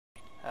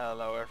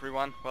Hello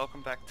everyone,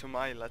 welcome back to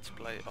my Let's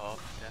Play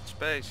of Dead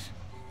Space.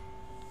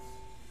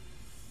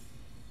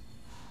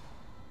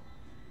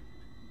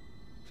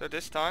 So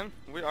this time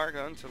we are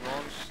going to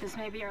launch This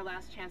may be our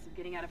last chance of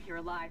getting out of here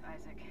alive,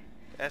 Isaac.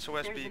 the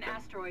SOS There's beacon. an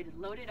asteroid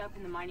loaded up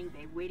in the mining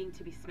bay waiting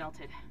to be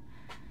smelted.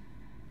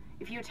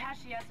 If you attach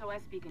the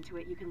SOS beacon to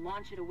it, you can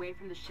launch it away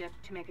from the ship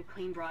to make a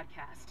clean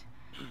broadcast.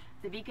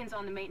 The beacon's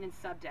on the maintenance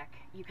subdeck.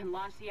 You can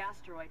launch the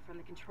asteroid from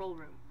the control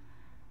room.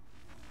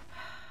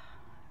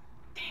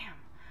 Damn,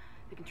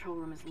 the control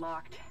room is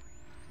locked.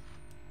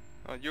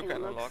 Oh, you can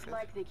unlock it. It looks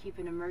like they keep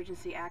an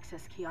emergency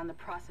access key on the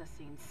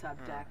processing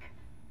subdeck.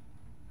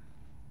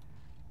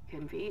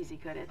 Couldn't be easy,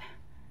 could it?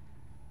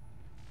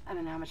 I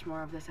don't know how much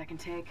more of this I can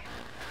take.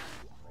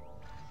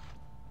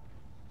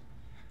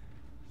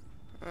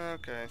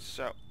 Okay,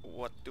 so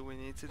what do we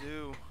need to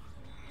do?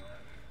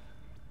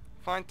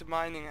 Find the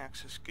mining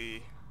access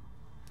key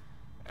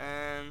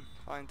and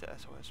find the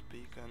SOS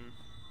beacon.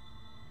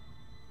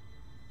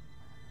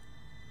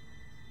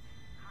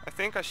 I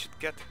think I should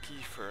get the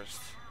key first.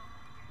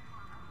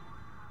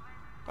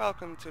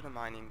 Welcome to the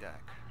mining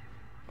deck.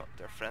 Well,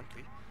 they're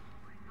friendly.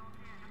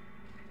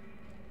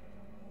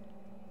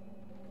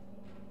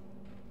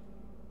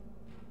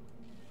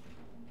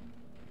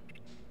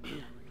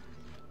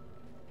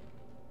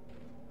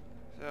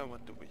 So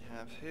what do we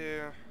have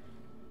here?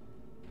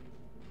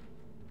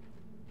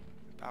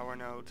 Power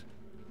node.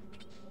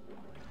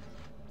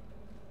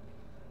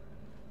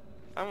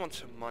 I want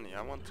some money.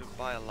 I want to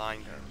buy a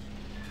line gun.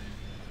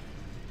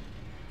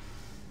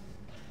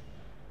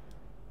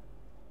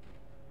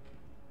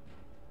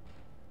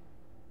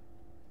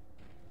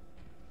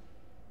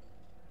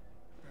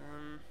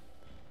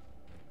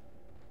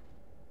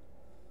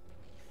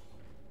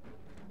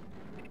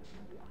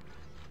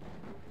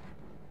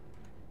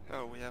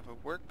 Oh, we have a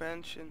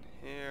workbench in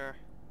here.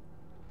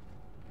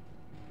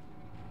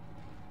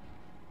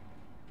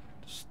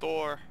 The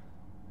store.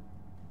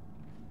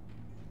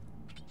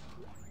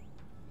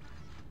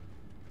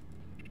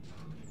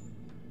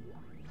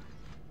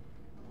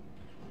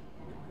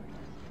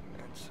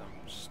 And some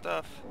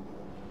stuff.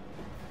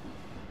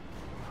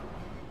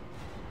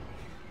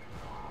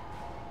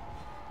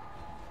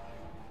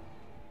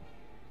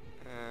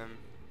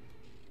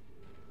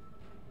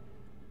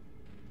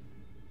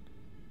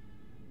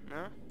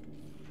 No?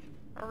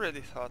 I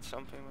really thought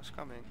something was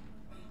coming.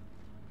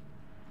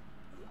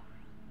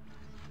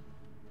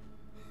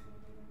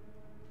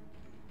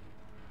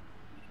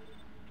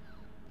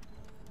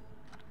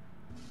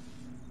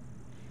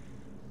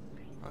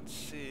 Let's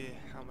see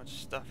how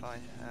much stuff I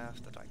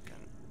have that I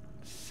can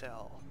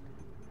sell.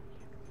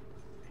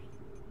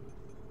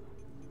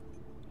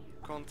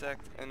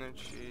 Contact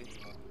energy.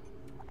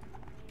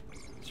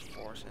 It's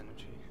force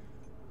energy.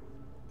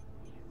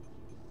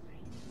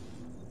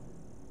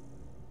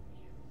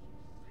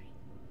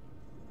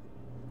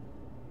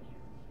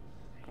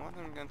 What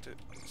I'm going to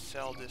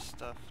sell this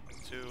stuff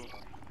to.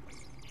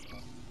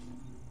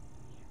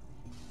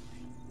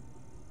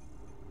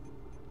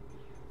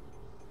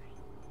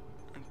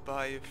 And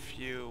buy a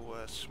few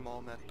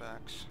small med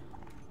packs.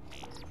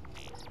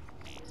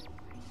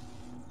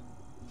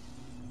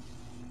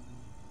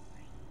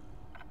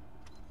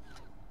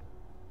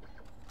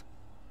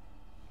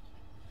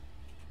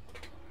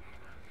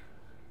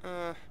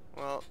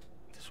 Well,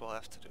 this will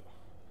have to do.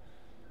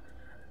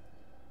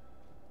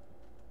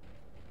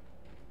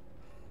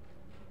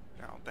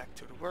 Now back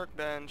to the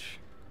workbench.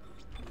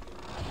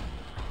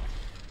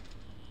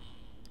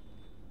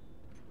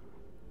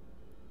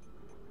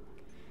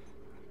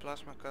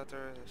 Plasma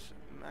cutter is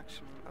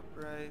maximum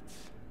upgrade.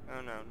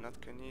 Oh no, not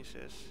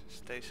kinesis,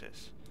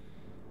 stasis.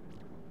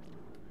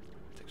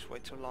 Takes way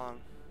too long.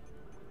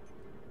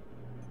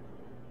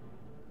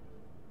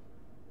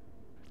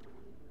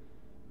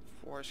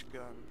 Force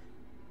gun.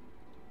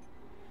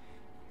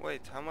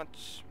 Wait, how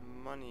much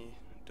money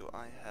do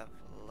I have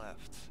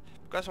left?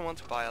 Because I want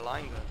to buy a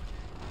line gun.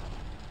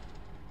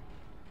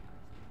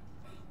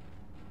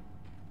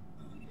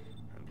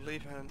 I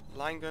believe a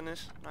line gun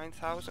is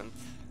 9,000.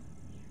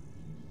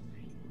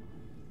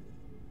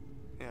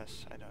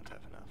 Yes, I don't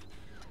have enough.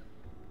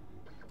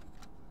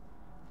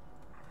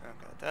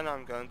 Okay, then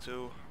I'm going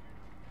to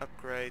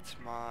upgrade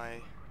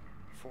my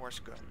force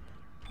gun.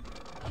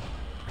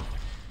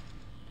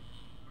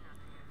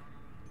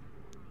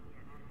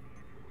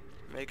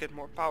 Make it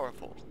more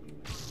powerful.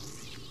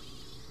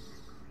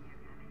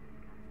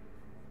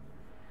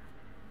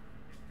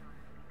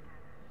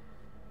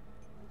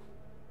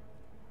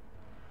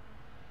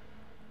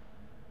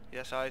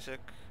 Yes,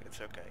 Isaac,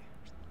 it's okay.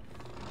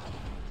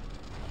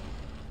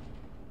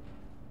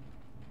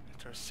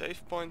 Is there a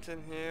save point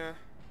in here?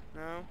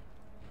 No?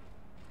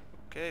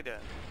 Okay then.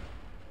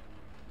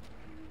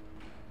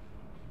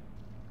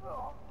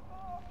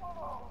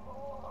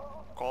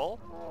 Call?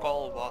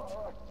 Call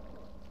what?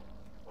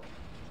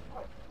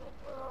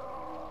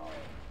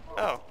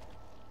 Oh.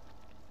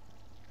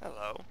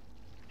 Hello.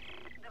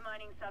 The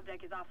mining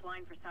subdeck is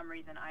offline for some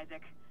reason,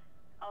 Isaac.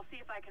 I'll see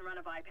if I can run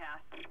a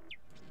bypass.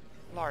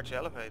 Large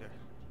elevator.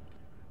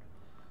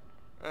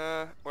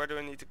 Where do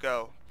I need to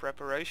go?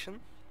 Preparation?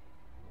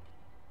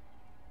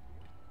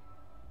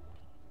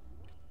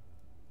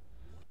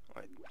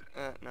 Wait,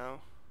 no.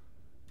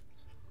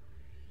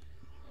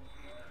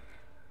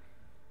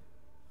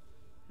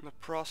 The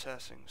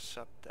processing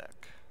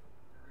subdeck.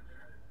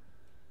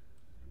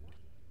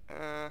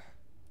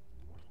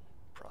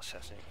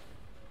 Processing.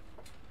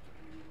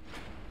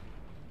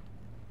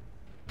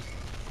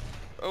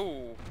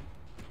 Oh!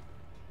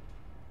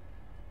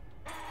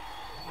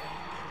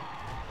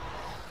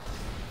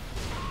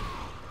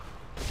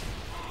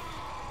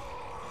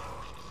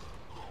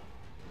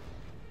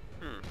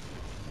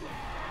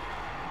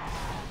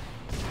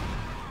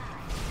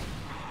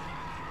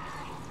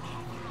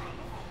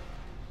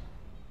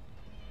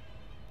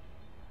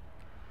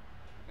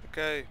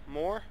 Okay,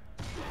 more?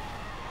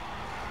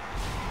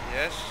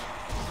 Yes.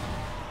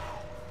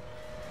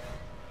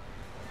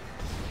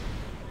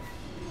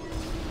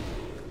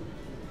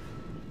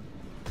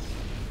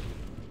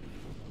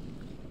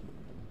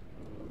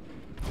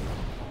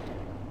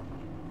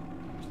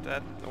 Is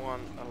that the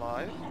one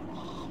alive?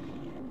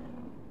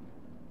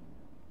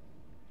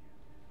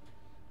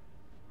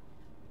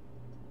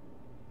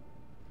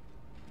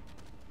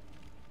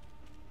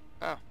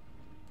 Oh.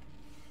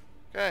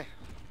 Okay.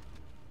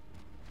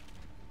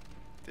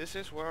 This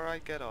is where I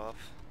get off.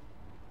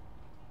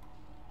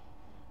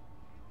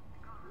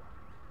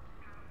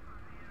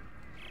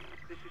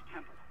 This is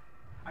Temple.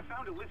 I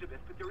found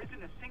Elizabeth, but there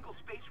isn't a single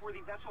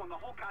space-worthy vessel in the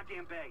whole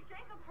goddamn bay.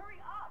 Jacob, hurry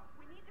up!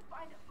 We need to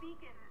find a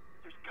beacon.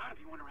 There's gotta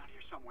be one around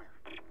here somewhere.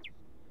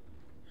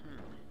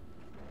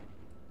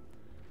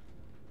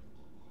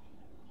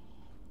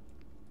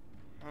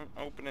 Don't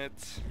open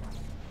it.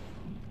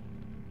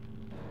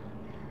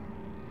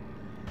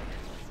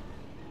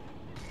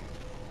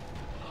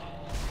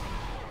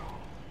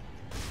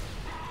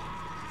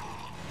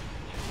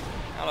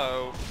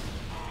 Hello.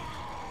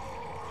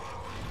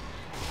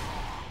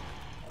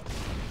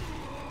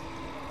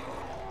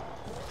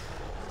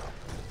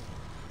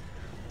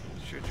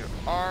 Shoot your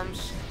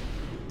arms.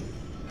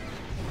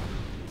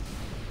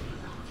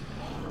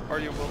 Or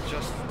you will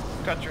just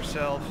cut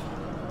yourself.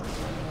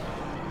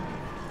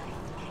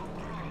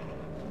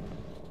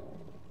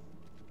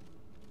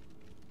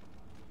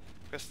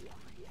 Because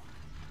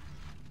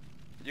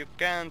you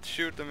can't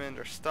shoot them in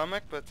their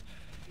stomach, but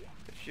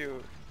if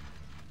you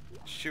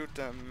shoot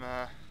them,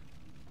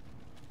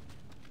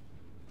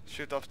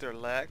 shoot off their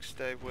legs,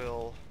 they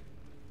will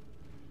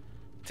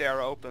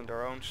tear open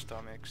their own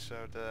stomach,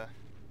 so the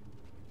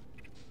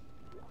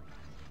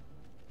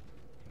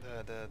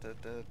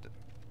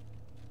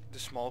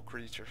small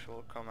creatures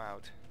will come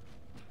out.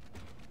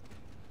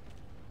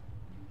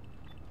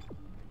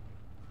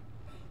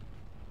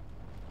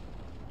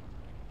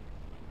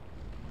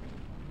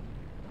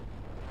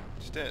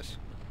 What's this?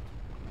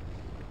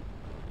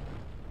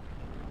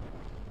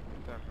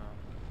 Don't know.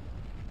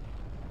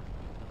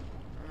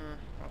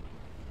 Oh.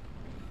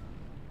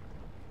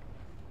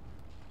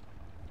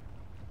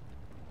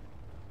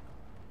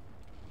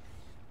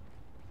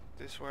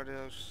 This where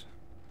those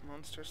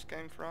monsters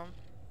came from?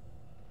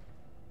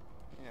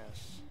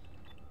 Yes.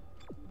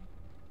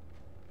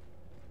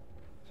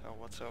 So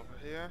what's over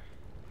here?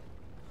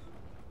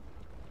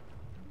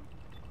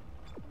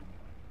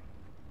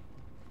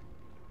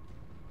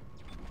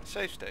 A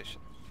save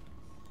station.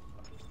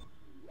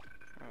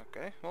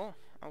 Okay, well,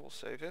 I will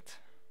save it.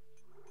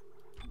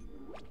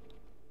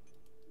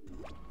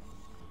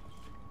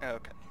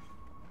 Okay.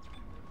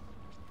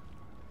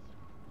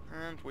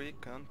 And we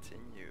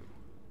continue.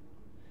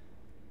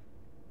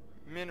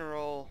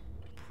 Mineral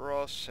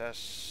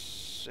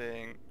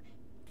processing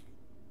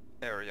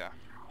area.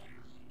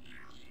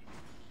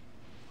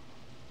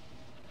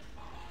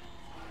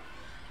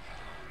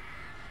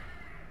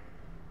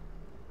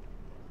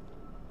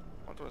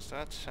 What was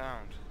that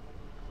sound?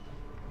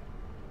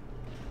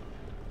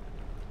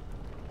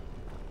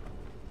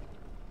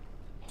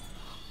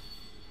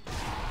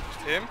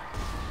 Just him?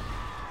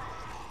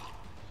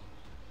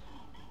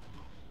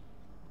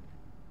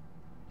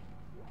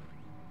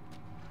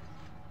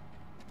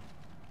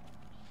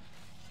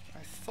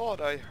 I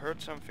thought I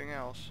heard something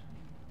else.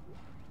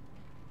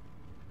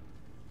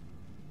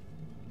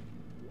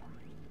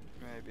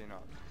 Maybe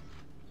not.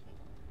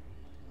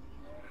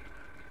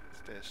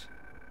 What's this?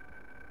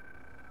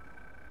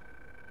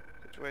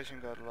 Situation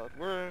got a lot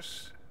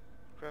worse.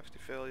 Crafty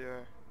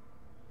failure.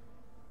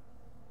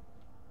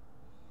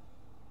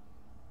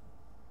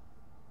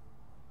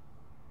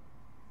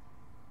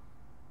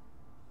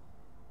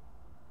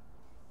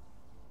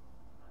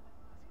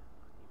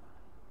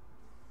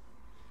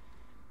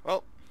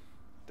 Well,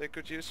 they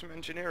could use some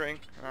engineering,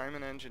 and I'm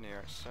an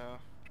engineer, so...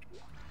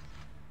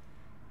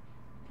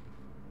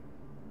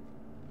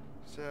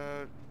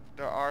 So,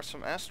 there are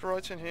some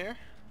asteroids in here.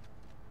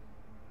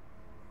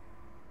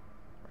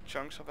 Or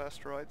chunks of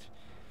asteroids.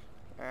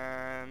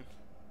 And...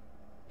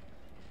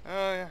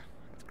 oh yeah,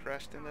 it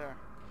crashed in there.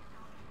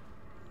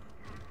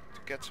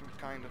 To get some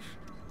kind of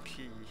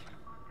key.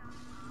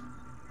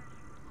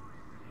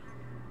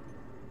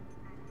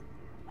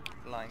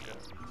 Line go.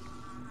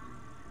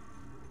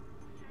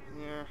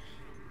 here.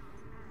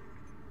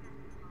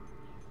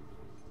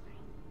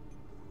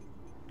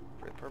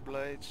 Ripper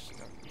blades,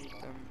 don't need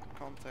them.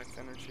 Contact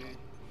energy,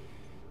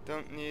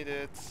 don't need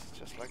it.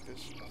 Just like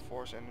this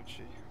force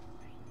energy.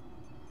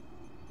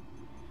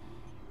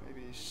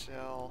 Maybe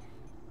sell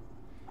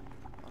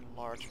one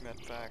large med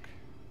pack.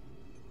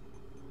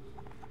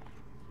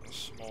 A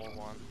small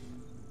one.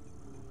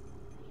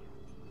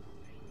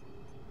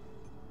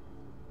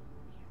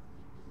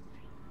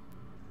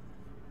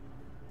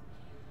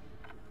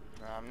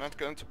 No, I'm not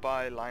going to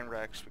buy line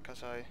racks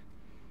because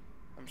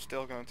I'm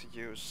still going to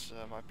use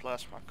my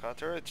plasma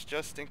cutter. It's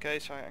just in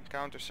case I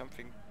encounter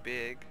something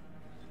big.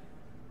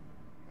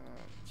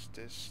 It's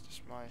this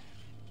is my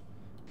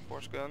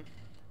force gun.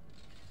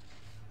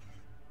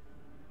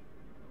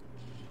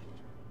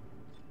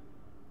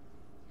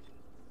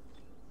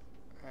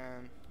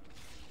 And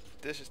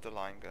this is the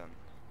line gun.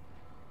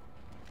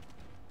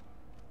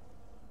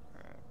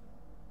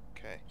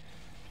 Okay.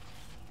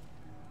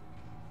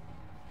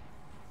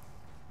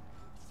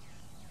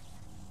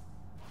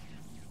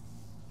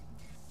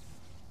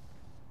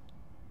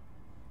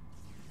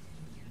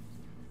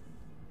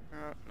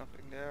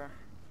 Nothing there.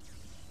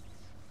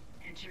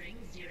 Entering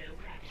zero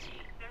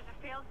gravity. There's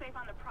a failsafe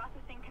on the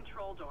processing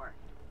control door.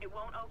 It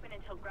won't open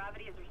until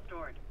gravity is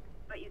restored.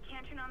 But you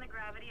can't turn on the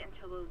gravity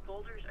until those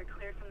boulders are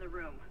cleared from the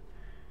room.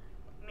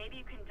 Maybe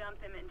you can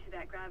dump them into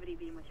that gravity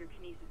beam with your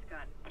kinesis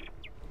gun.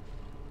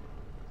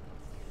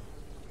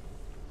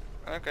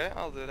 Okay,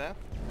 I'll do that.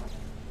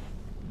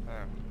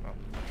 Well,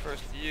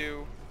 first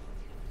you.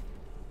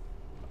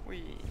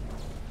 Wee.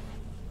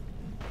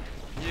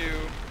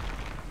 You.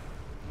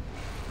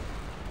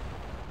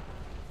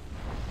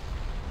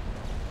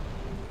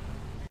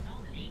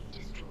 Anomaly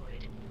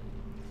destroyed.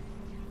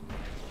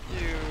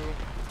 You.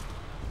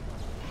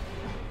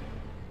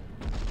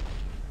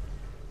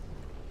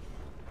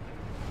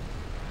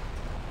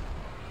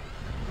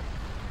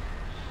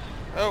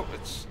 Oh,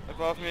 it's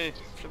above me.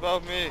 It's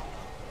above me.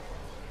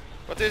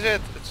 What is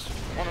it? It's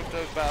one of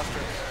those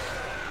bastards.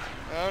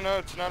 Oh no,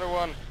 it's another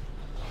one.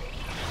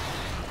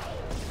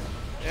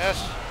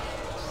 Yes.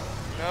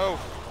 No.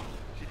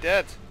 Is he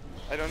dead?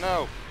 I don't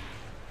know.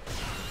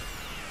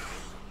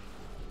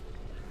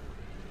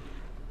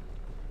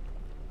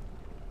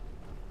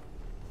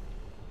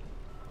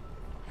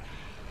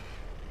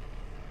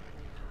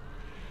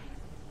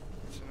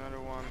 It's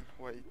another one.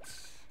 Wait.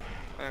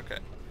 Okay.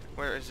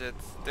 Where is it?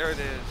 There it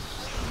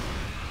is.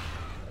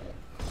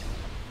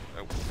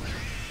 Oh.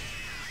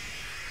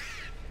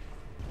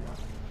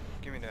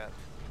 Give me that.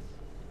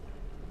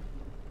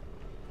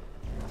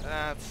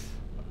 That's...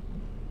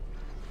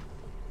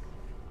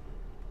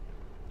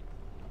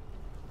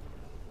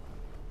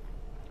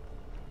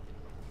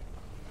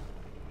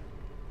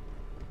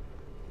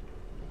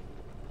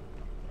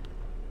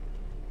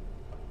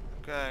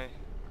 Okay.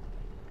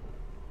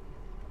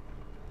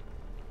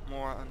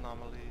 More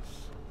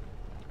anomalies.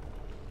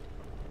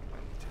 I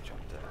need to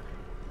jump there.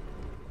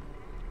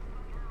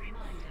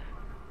 Reminder.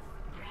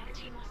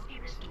 Gravity must be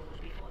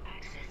restored before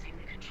accessing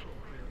the control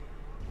room.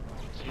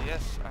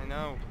 Yes, I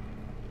know.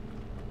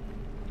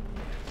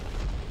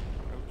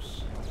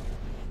 Oops.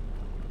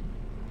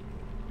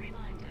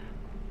 Reminder.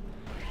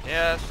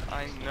 Yes,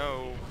 I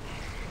know.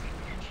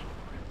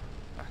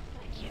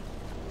 Thank you.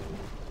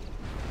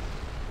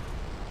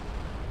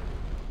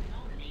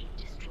 Anomaly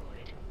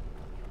destroyed.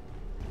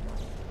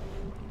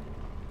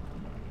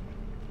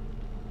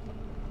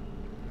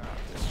 Now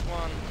this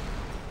one.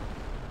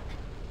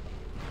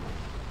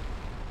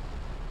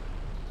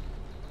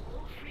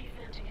 All free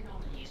floating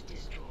anomalies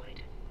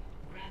destroyed.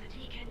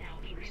 Gravity can now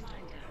be restored.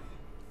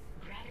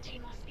 Gravity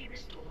must be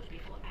restored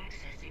before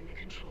accessing the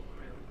control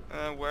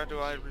room. Where do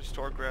I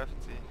restore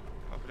gravity?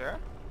 Over there?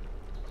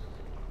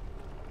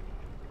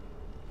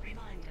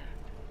 Reminder.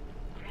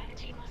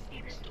 Gravity must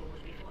be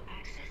restored before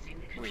accessing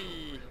the control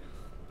Whee! room.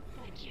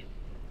 Thank you.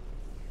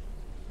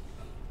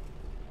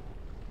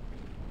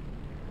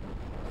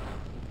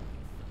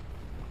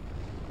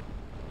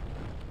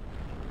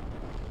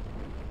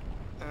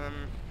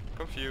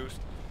 Confused.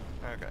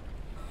 Okay.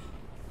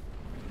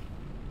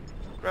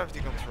 Gravity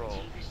control.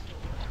 Gravity restored.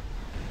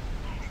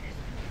 Access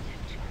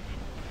granted to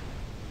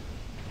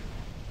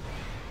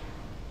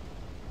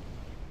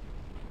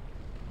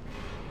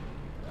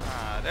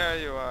Ah, there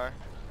you are.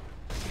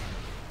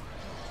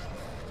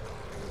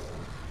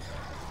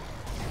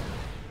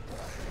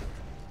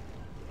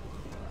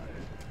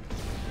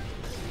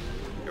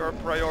 You're a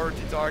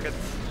priority target.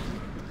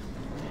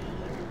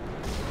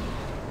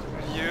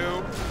 And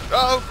you...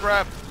 Oh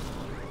crap!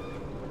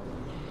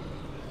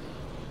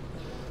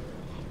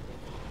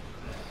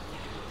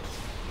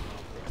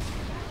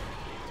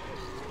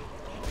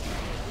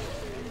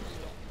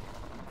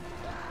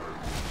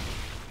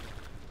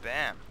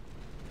 Bam.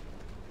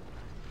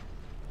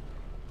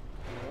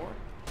 More?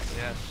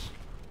 Yes.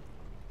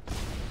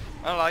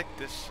 I like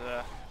this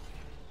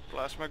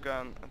plasma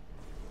gun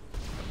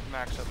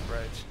max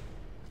upgrades.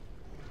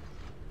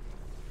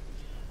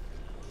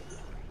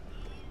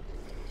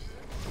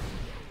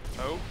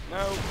 Oh,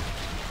 no!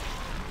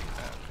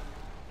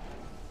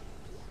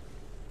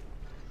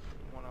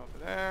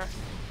 there.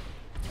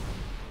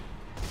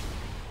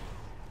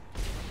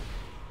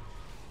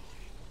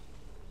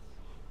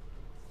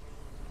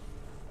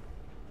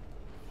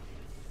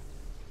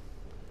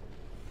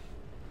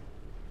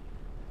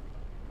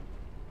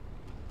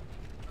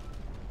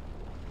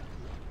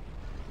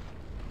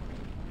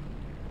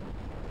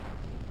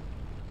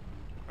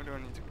 Where do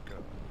I need to go?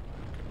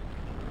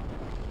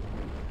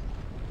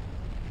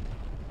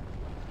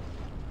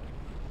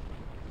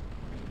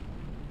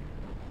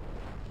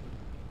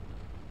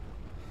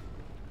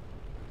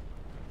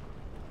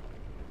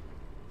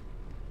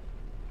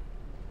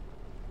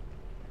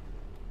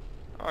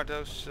 Are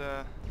those,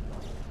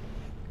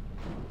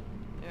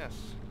 yes,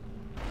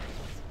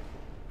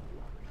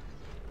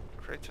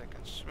 crates I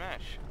can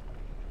smash.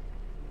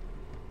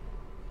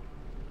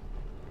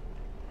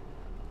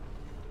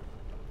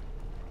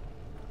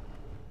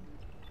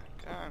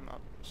 Okay, I'm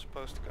not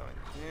supposed to go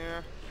in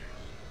here.